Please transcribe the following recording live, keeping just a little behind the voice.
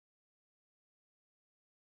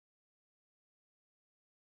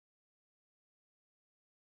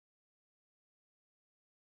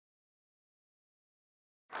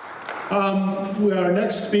Our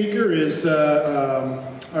next speaker is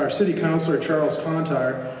our City Councilor, Charles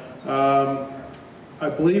Tontar. I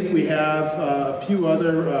believe we have a few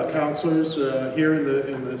other councilors here in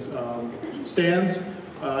the stands.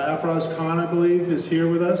 Afroz Khan, I believe, is here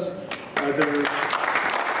with us. Are there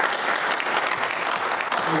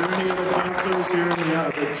any other councilors here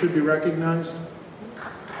that should be recognized?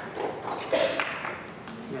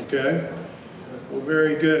 Okay. Well,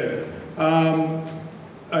 very good.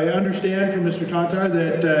 I understand from Mr. Tontar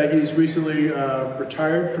that he's recently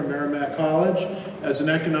retired from Merrimack College as an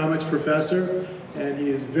economics professor, and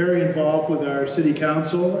he is very involved with our city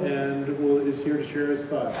council and is here to share his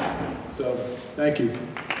thoughts. So, thank you.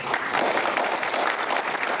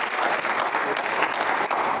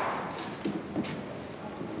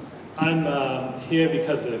 I'm here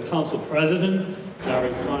because the council president,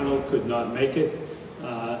 Larry Connell, could not make it,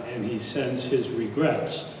 and he sends his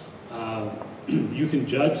regrets. You can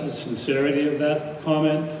judge the sincerity of that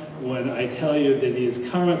comment when I tell you that he is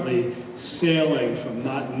currently sailing from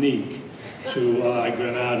Martinique to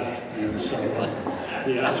Grenada, and so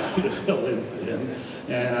he asked me to fill in for him,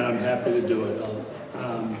 and I'm happy to do it.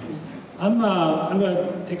 I'm going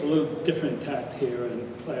to take a little different tact here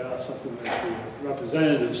and play off something that the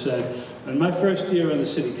representative said. In my first year in the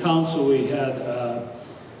city council, we had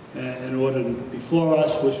an order before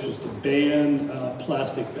us, which was to ban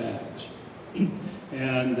plastic bags.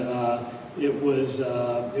 And it was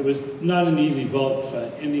not an easy vote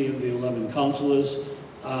for any of the 11 councilors,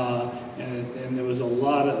 and there was a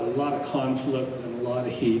lot of conflict and a lot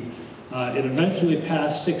of heat. It eventually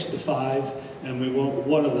passed 6-5, and we were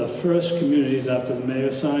one of the first communities, after the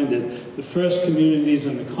mayor signed it, the first communities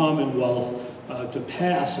in the Commonwealth to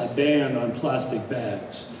pass a ban on plastic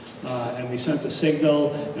bags. And we sent a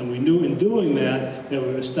signal, and we knew in doing that we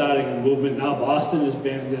were starting a movement. Now Boston is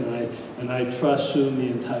banned, and I trust soon the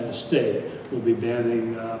entire state will be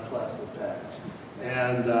banning plastic bags.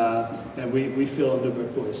 And we feel in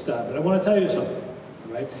Newburyport a start. But I want to tell you something,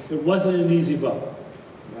 right? It wasn't an easy vote,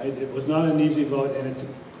 right? It was not an easy vote, and it's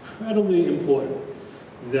incredibly important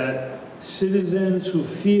that citizens who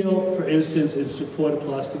feel, for instance, in support of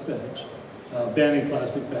plastic bags, banning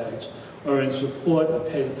plastic bags, or in support of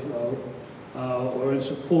pay-to-throw, or in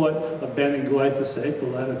support of banning glyphosate, the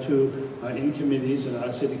latter two are in committees in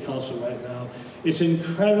our city council right now. It's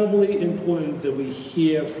incredibly important that we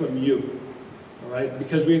hear from you, all right?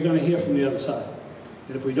 Because we're going to hear from the other side.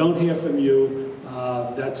 And if we don't hear from you,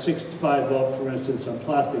 that 6-5 vote, for instance, on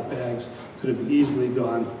plastic bags could have easily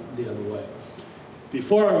gone the other way.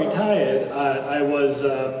 Before I retired, I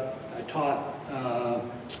taught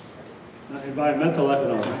environmental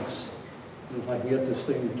economics. If I can get this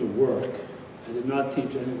thing to work. I did not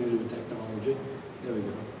teach anything to do with technology. There we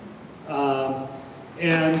go.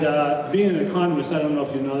 Being an economist, I don't know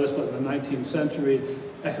if you know this, but in the 19th century,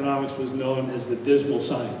 economics was known as the dismal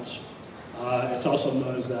science. It's also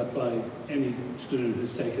known as that by any student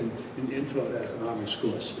who's taken an intro to economics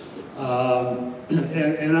course.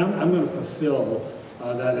 And I'm going to fulfill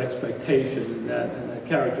that expectation and that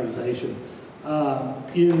characterization.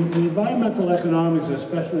 In environmental economics,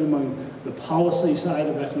 especially among the policy side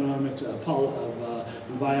of economics,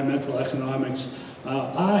 environmental economics,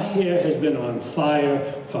 our hair has been on fire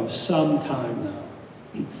for some time now.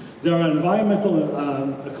 There are environmental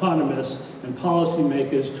economists and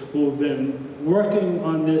policymakers who have been working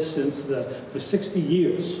on this for 60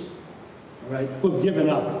 years, right? Who have given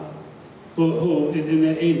up, who in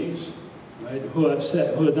their 80s, right? Who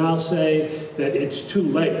now say that it's too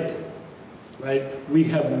late. Right? We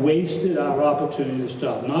have wasted our opportunity to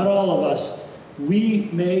stop. Not all of us. We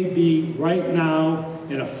may be right now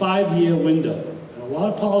in a 5-year window, and a lot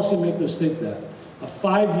of policymakers think that, a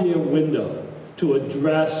 5-year window to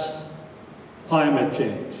address climate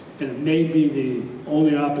change. And it may be the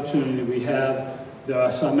only opportunity we have. There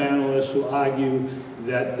are some analysts who argue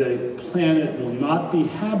that the planet will not be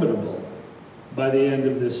habitable by the end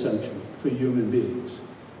of this century for human beings.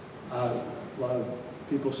 A lot of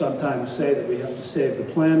people sometimes say that we have to save the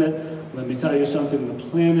planet. Let me tell you something, the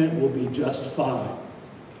planet will be just fine.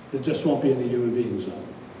 There just won't be any human beings on it.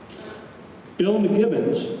 Bill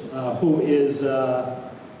McGibbons, who is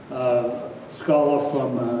a scholar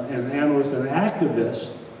from, an analyst and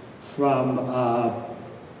activist from,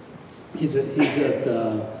 he's at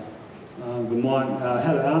Vermont,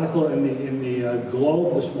 had an article in the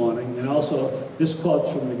Globe this morning, and also this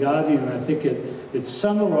quote's from The Guardian, and I think it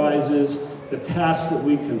summarizes the task that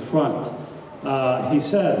we confront. He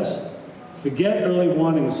says, forget early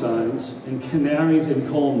warning signs and canaries in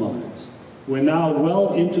coal mines. We're now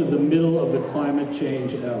well into the middle of the climate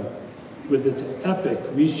change era, with its epic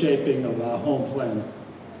reshaping of our home planet.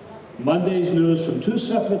 Monday's news from 2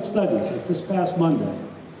 separate studies, that's this past Monday,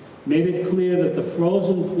 made it clear that the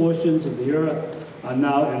frozen portions of the Earth are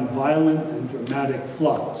now in violent and dramatic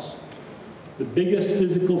flux. The biggest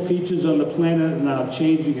physical features on the planet are now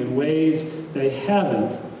changing in ways they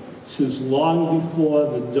haven't since long before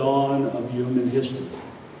the dawn of human history.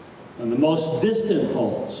 On the most distant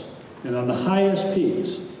poles and on the highest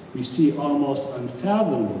peaks, we see almost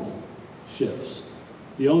unfathomable shifts.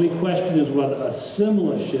 The only question is whether a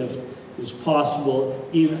similar shift is possible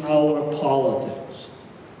in our politics.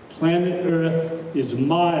 Planet Earth is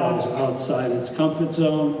miles outside its comfort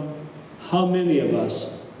zone. How many of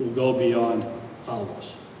us will go beyond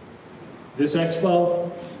ours? This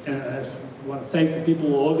Expo, and I want to thank the people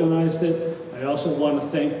who organized it. I also want to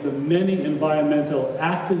thank the many environmental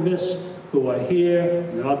activists who are here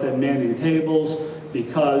and out there manning tables,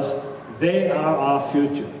 because they are our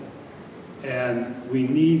future. And we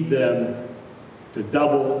need them to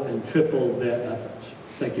double and triple their efforts.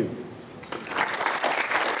 Thank you.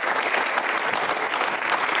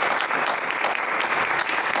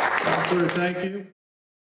 Councilor, thank you.